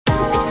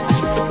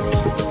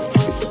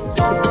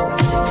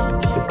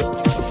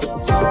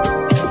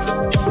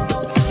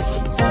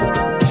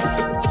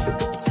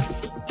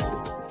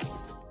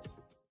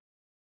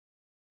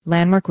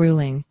Landmark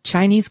ruling,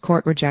 Chinese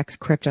court rejects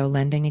crypto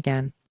lending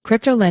again.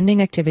 Crypto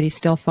lending activity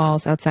still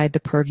falls outside the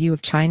purview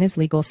of China's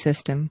legal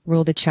system,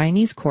 ruled a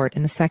Chinese court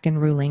in the second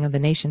ruling of the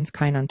nation's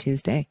kind on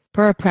Tuesday.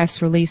 Per a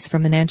press release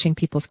from the Nanchang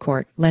People's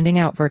Court, lending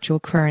out virtual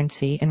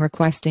currency and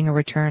requesting a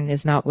return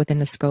is not within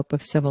the scope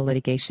of civil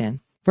litigation.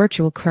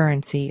 Virtual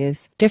currency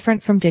is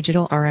different from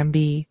digital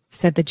RMB,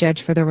 said the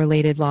judge for the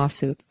related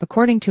lawsuit,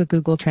 according to a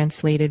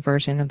Google-translated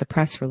version of the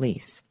press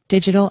release.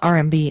 Digital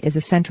RMB is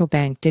a central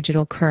bank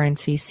digital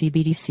currency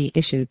CBDC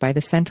issued by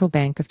the Central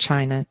Bank of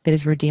China that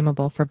is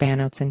redeemable for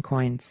banknotes and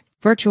coins.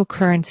 Virtual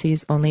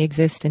currencies only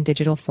exist in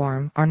digital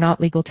form, are not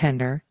legal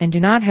tender, and do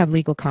not have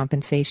legal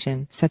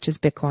compensation, such as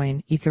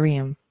Bitcoin,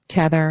 Ethereum,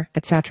 Tether,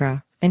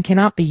 etc., and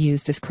cannot be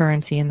used as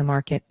currency in the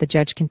market, the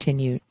judge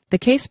continued. The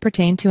case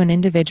pertained to an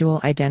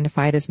individual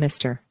identified as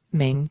Mr.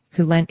 Ming,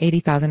 who lent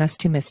 80,000 US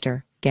to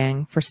Mr.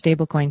 Gang for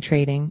stablecoin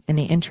trading in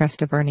the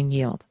interest of earning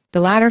yield. The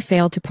latter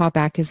failed to pay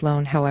back his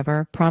loan,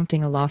 however,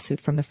 prompting a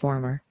lawsuit from the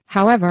former.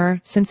 However,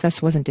 since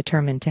this wasn't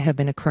determined to have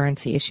been a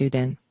currency issued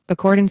in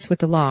accordance with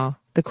the law,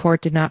 the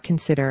court did not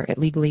consider it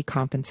legally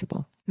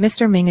compensable.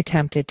 Mr. Ming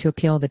attempted to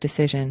appeal the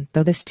decision,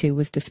 though this too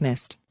was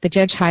dismissed. The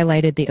judge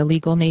highlighted the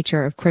illegal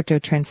nature of crypto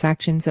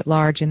transactions at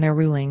large in their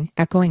ruling,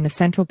 echoing the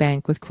central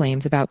bank with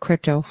claims about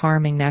crypto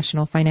harming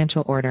national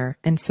financial order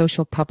and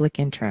social public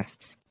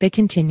interests. They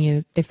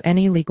continued, if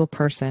any legal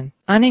person,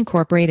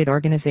 unincorporated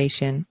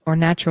organization, or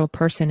natural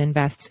person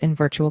invests in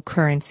virtual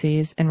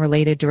currencies and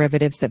related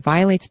derivatives that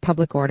violates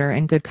public order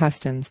and good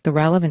customs, the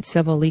relevant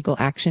civil legal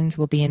actions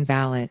will be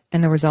invalid,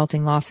 and the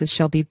resulting losses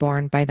shall be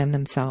borne by them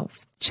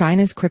themselves.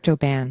 China's crypto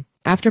ban.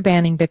 After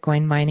banning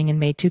Bitcoin mining in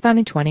May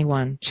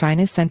 2021,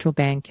 China's central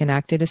bank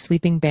enacted a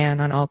sweeping ban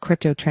on all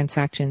crypto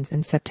transactions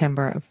in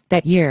September of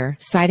that year,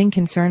 citing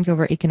concerns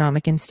over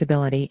economic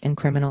instability and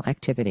criminal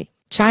activity.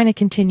 China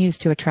continues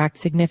to attract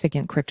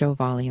significant crypto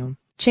volume.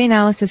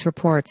 Chainalysis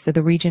reports that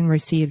the region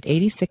received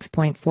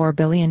 $86.4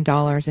 billion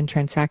in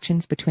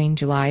transactions between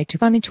July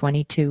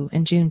 2022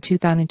 and June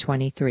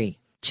 2023.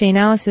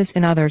 Chainalysis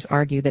and others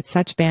argue that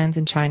such bans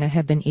in China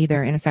have been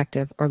either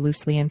ineffective or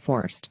loosely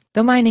enforced.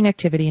 Though mining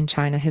activity in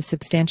China has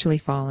substantially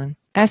fallen,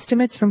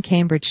 estimates from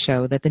Cambridge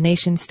show that the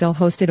nation still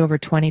hosted over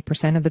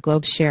 20% of the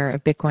globe's share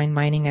of Bitcoin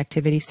mining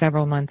activity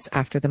several months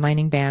after the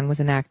mining ban was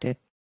enacted.